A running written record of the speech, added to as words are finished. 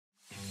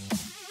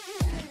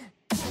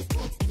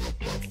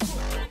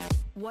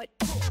What?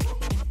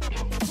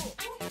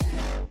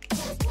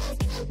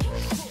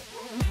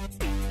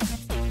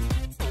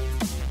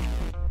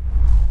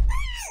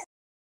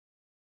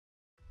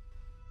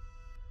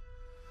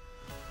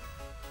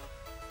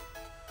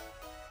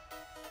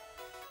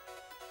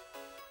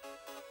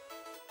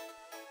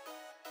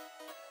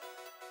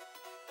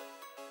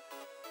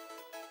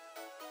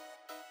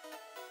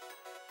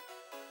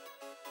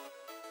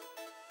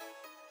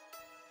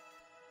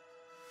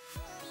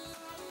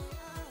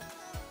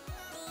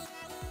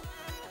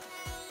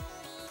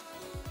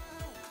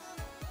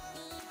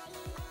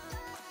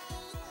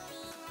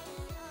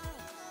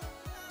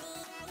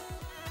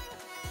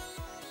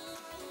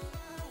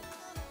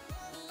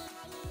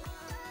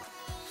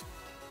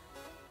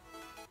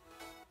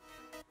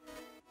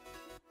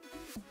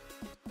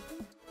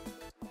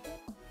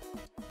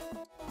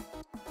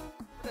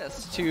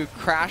 To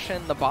crash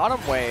in the bottom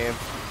wave.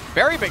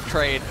 Very big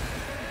trade.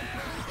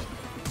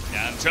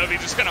 Yeah, and Toby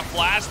just gonna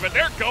flash, but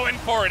they're going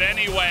for it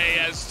anyway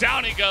as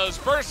down he goes.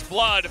 First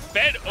blood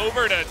fed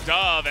over to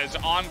Dove as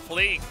on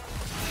fleek.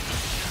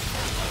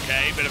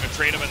 Okay, bit of a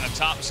trade up in the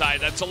top side.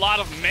 That's a lot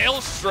of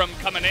Maelstrom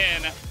coming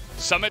in.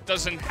 Summit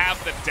doesn't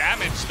have the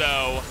damage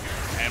though.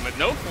 And with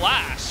no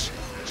flash,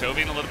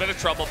 Jovi in a little bit of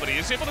trouble, but he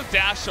is able to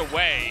dash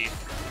away.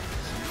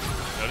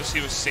 Notice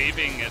he was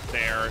saving it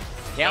there.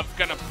 Yep.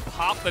 Gonna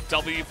pop the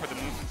W for the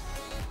move.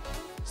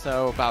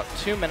 So about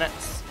 2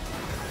 minutes.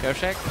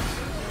 Koshik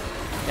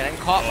getting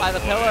caught by the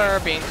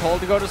pillar, being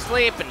told to go to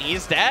sleep, and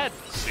he's dead.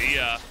 See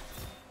ya.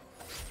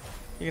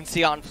 You can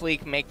see on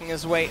fleek making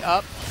his way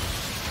up.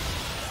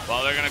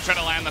 Well, they're gonna try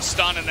to land the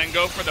stun and then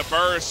go for the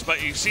burst,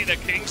 but you see the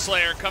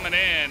Kingslayer coming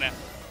in.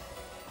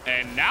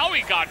 And now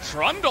we got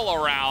Trundle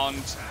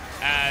around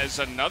as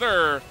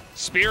another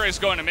spear is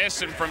going to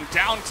miss, and from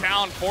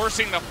downtown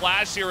forcing the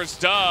flash here is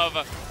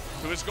Dove,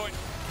 who is going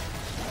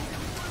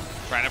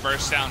trying to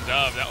burst down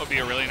Dove. That would be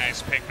a really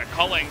nice pick. The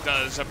culling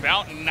does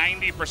about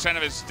 90%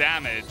 of his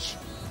damage.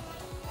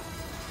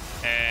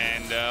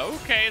 And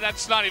okay,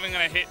 that's not even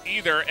gonna hit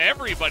either.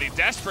 Everybody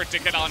desperate to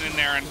get on in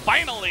there, and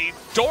finally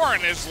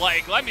Doran is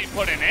like, let me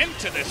put an end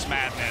to this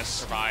madness.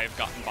 Survived,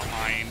 gotten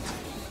behind.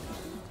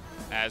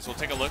 As we'll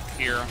take a look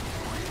here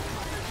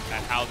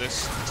at how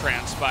this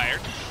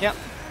transpired. Yep,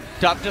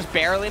 Dove just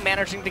barely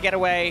managing to get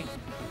away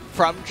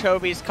from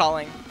Chovy's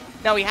culling.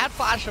 Now, he had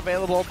flash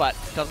available, but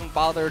doesn't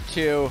bother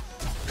to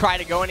try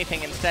to go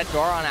anything. Instead,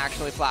 Doran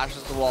actually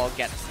flashes the wall,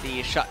 gets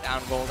the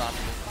shutdown gold on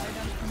him.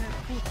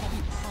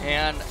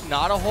 And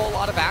not a whole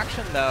lot of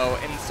action, though,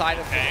 inside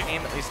of the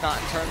game, at least not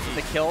in terms of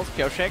the kills.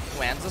 Koshik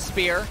lands a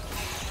spear.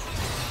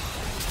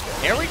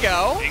 Here we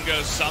go. In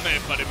goes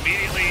Summit, but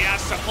immediately he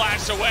has to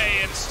flash away,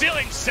 and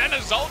stealing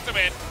Senna's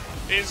ultimate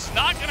is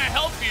not going to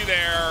help you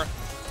there,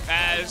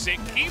 as it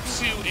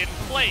keeps you in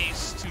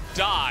place to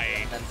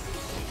die.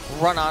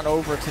 Run on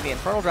over to the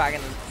Infernal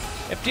Dragon.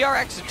 If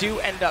DRX do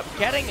end up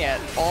getting it,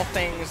 all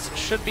things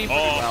should be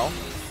pretty well.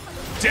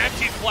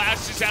 Deputy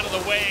flashes out of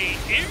the way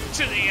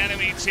into the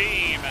enemy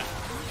team.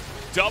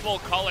 Double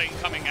culling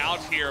coming out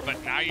here,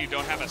 but now you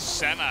don't have a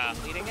Senna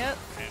leading it.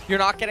 You're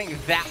not getting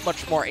that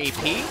much more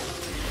AP.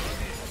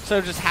 So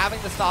just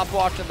having the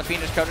stopwatch and the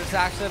Fiendish Codex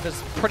active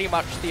is pretty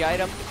much the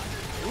item.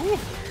 Ooh.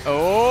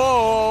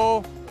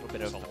 Oh! A little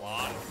bit of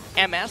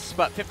MS,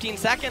 but 15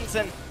 seconds,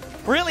 and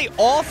really,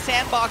 all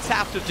Sandbox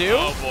have to do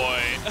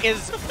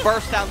is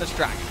burst down this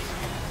dragon.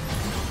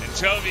 And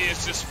Chovy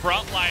is just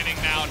frontlining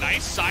now.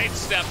 Nice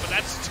sidestep, but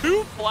that's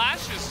 2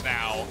 flashes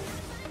now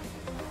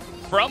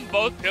from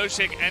both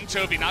Koshik and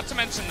Chovy, not to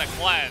mention the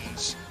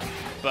cleanse.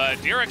 But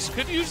DRX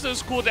could use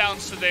those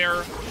cooldowns to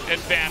their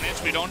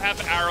advantage. We don't have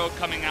Arrow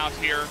coming out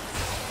here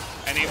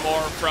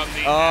anymore from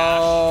the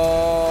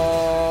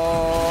Oh,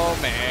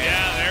 Ash. man.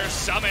 Yeah, there's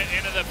Summit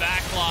into the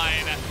back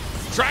line.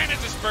 Trying to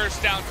just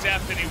burst down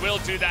depth, and he will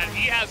do that.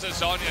 He has his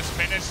Zhonya's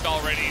finished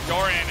already.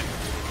 Doran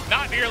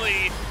not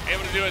nearly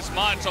able to do as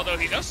much, although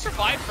he does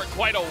survive for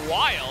quite a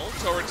while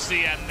towards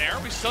the end there.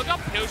 We still got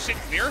Koshik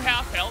near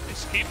half health.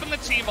 He's keeping the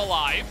team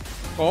alive.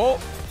 Oh.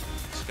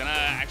 He's gonna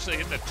actually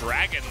hit the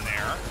dragon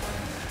there.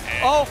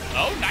 And,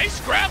 oh, nice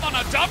grab on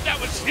a dump.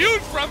 That was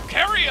huge from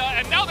Keria,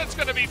 and now that's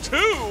gonna be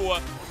 2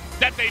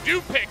 that they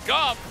do pick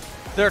up.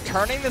 They're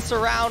turning this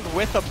around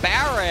with a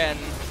Baron.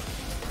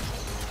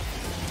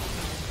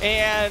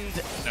 And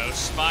no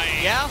smite.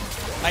 Yeah,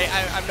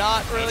 I'm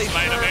not really no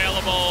smite sure.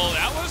 Available.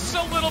 That was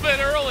a little bit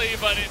early,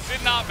 but it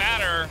did not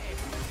matter.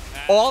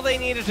 All they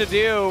needed to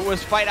do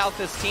was fight out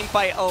this team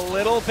fight a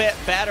little bit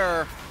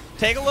better.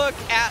 Take a look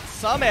at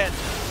Summit.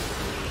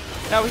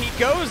 Now he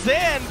goes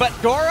in, but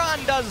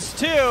Doran does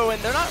too, and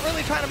they're not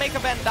really trying to make a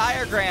Venn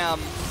diagram.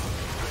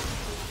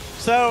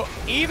 So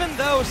even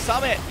though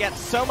Summit gets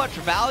so much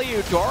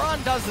value,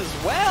 Doran does as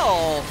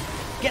well.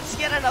 Gets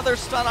yet another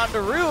stun on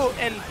Daru,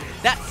 and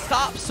that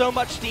stops so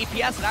much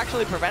DPS. It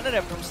actually prevented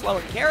him from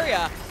slowing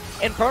Keria.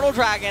 Infernal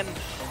Dragon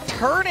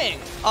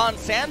turning on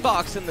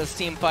Sandbox in this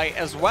team fight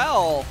as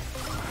well.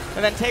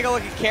 And then take a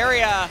look at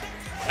Keria.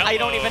 I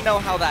don't even know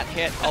how that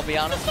hit, I'll be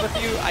honest with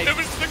you. It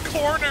was the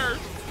corner.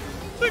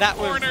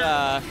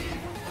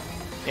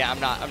 Yeah, I'm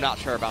not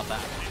sure about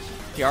that.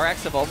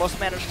 DRX have almost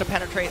managed to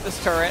penetrate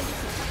this turret.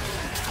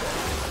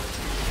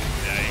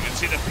 Yeah, you can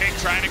see the ping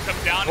trying to come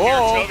down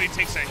Whoa. here. Toby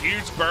takes a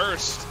huge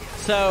burst.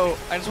 So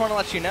I just want to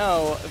let you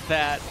know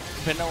that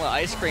vanilla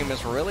ice cream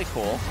is really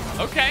cool.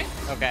 Okay.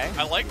 Okay.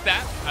 I like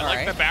that. I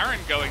like the Baron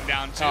going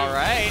down too. All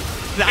right.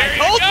 There I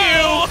told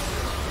you!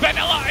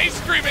 Vanilla ice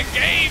cream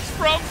engaged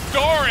from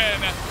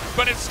Doran,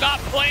 but it's not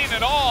playing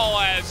at all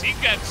as he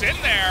gets in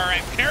there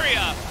and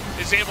Keria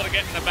is able to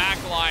get in the back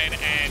line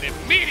and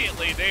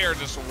immediately they are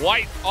just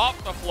wiped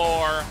off the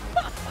floor.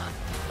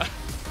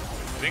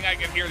 I think I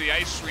can hear the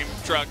ice cream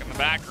truck in the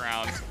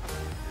background.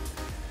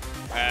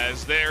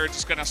 As they're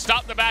just going to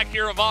stop the back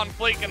here of On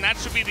Fleek, and that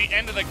should be the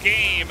end of the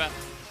game.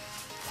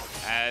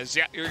 As,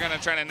 yeah, you're going to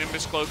try to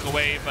Nimbus Cloak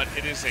away, but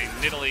it is a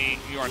Nidalee.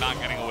 You are not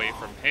getting away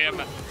from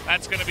him.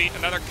 That's going to be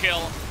another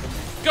kill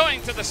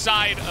going to the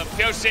side of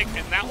Pyosik,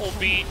 and that will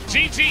be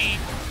GG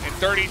in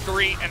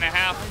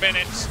 33.5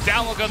 minutes.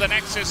 Down will go the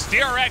Nexus.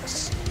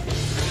 DRX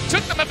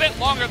took them a bit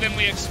longer than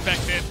we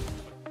expected.